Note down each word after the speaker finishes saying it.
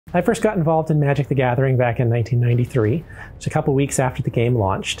I first got involved in Magic the Gathering back in 1993, just a couple weeks after the game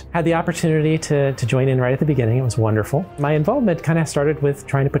launched. Had the opportunity to join in right at the beginning. It was wonderful. My involvement kind of started with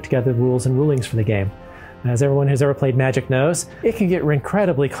trying to put together rules and rulings for the game. As everyone who's ever played Magic knows, it can get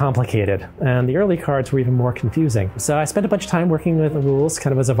incredibly complicated, and the early cards were even more confusing. So I spent a bunch of time working with the rules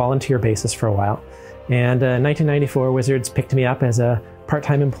kind of as a volunteer basis for a while. And in 1994, Wizards picked me up as a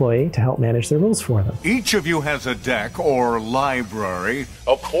part-time employee to help manage their rules for them. Each of you has a deck or library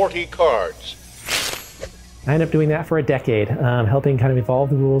of 40 cards. I ended up doing that for a decade, helping kind of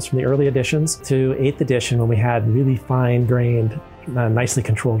evolve the rules from the early editions to 8th edition when we had really fine-grained, nicely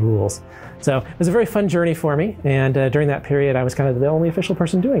controlled rules. So it was a very fun journey for me, and during that period I was kind of the only official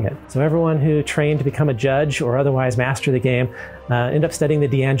person doing it. So everyone who trained to become a judge or otherwise master the game ended up studying the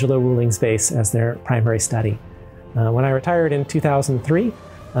D'Angelo ruling space as their primary study. When I retired in 2003,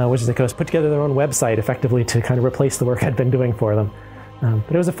 Wizards of the Coast put together their own website effectively to kind of replace the work I'd been doing for them.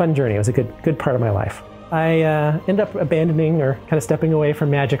 But it was a fun journey. It was a good part of my life. I ended up abandoning or kind of stepping away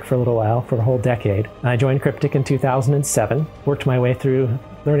from Magic for a little while, for a whole decade. I joined Cryptic in 2007, worked my way through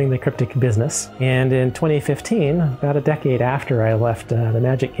learning the Cryptic business, and in 2015, about a decade after I left the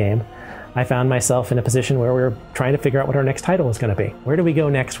Magic game, I found myself in a position where we were trying to figure out what our next title was going to be. Where do we go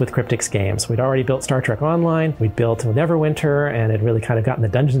next with Cryptic's games? We'd already built Star Trek Online, we'd built Neverwinter, and had really kind of gotten the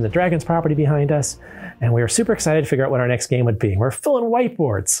Dungeons & Dragons property behind us, and we were super excited to figure out what our next game would be. We're filling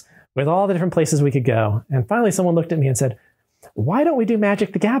whiteboards with all the different places we could go. And finally someone looked at me and said, why don't we do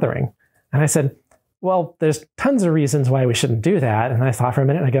Magic the Gathering? And I said, well, there's tons of reasons why we shouldn't do that. And I thought for a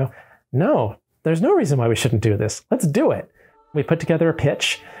minute and I go, no, there's no reason why we shouldn't do this. Let's do it. We put together a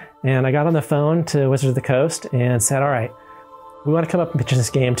pitch and I got on the phone to Wizards of the Coast and said, all right, we want to come up and pitch this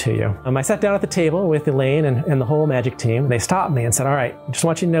game to you. I sat down at the table with Elaine and the whole Magic team. And they stopped me and said, all right, I just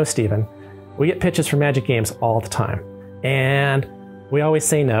want you to know, Stephen, we get pitches for Magic games all the time. And we always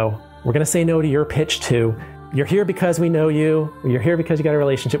say no. We're going to say no to your pitch too. You're here because we know you. You're here because you got a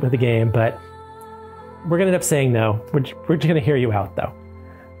relationship with the game, but we're going to end up saying no. We're just going to hear you out though.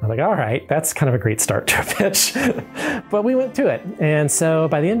 I was like, all right, that's kind of a great start to a pitch. But we went to it. And so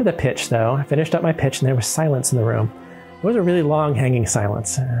by the end of the pitch though, I finished up my pitch and there was silence in the room. It was a really long hanging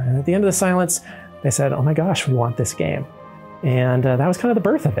silence. And at the end of the silence, they said, oh my gosh, we want this game. And that was kind of the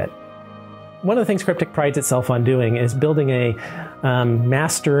birth of it. One of the things Cryptic prides itself on doing is building a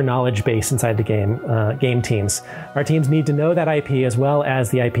master knowledge base inside the game teams. Our teams need to know that IP as well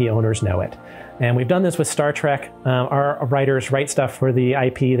as the IP owners know it. And we've done this with Star Trek. Our writers write stuff for the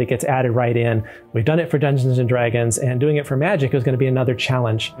IP that gets added right in. We've done it for Dungeons & Dragons, and doing it for Magic is going to be another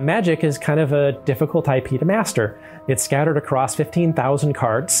challenge. Magic is kind of a difficult IP to master. It's scattered across 15,000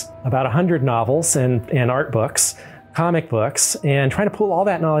 cards, about 100 novels and art books, comic books, and trying to pull all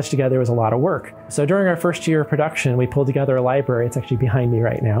that knowledge together was a lot of work. So during our first year of production, we pulled together a library, it's actually behind me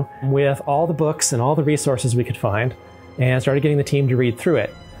right now, with all the books and all the resources we could find, and started getting the team to read through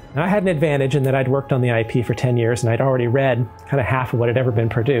it. Now, I had an advantage in that I'd worked on the IP for 10 years, and I'd already read kind of half of what had ever been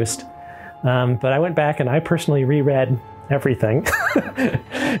produced. But I went back and I personally reread everything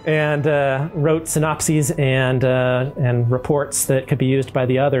and wrote synopses and reports that could be used by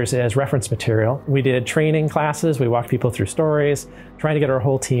the others as reference material. We did training classes, we walked people through stories, trying to get our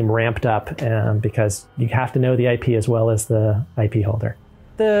whole team ramped up because you have to know the IP as well as the IP holder.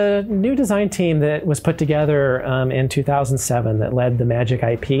 The new design team that was put together in 2007 that led the Magic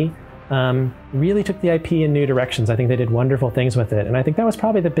IP really took the IP in new directions. I think they did wonderful things with it, and I think that was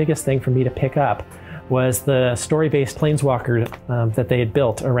probably the biggest thing for me to pick up was the story-based Planeswalker that they had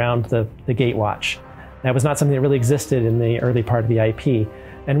built around the Gatewatch. That was not something that really existed in the early part of the IP,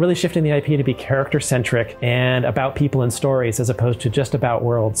 and really shifting the IP to be character-centric and about people and stories as opposed to just about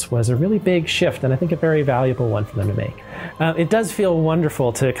worlds was a really big shift, and I think a very valuable one for them to make. It does feel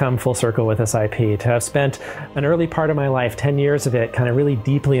wonderful to come full circle with this IP, to have spent an early part of my life, 10 years of it, kind of really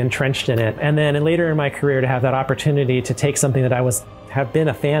deeply entrenched in it, and then later in my career to have that opportunity to take something that I have been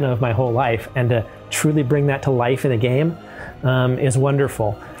a fan of my whole life and to truly bring that to life in a game is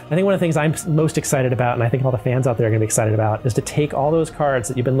wonderful. I think one of the things I'm most excited about, and I think all the fans out there are going to be excited about, is to take all those cards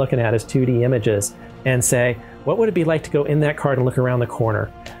that you've been looking at as 2D images and say, what would it be like to go in that card and look around the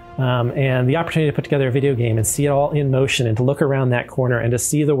corner? And the opportunity to put together a video game and see it all in motion and to look around that corner and to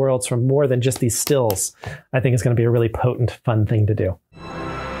see the worlds from more than just these stills, I think is going to be a really potent, fun thing to do.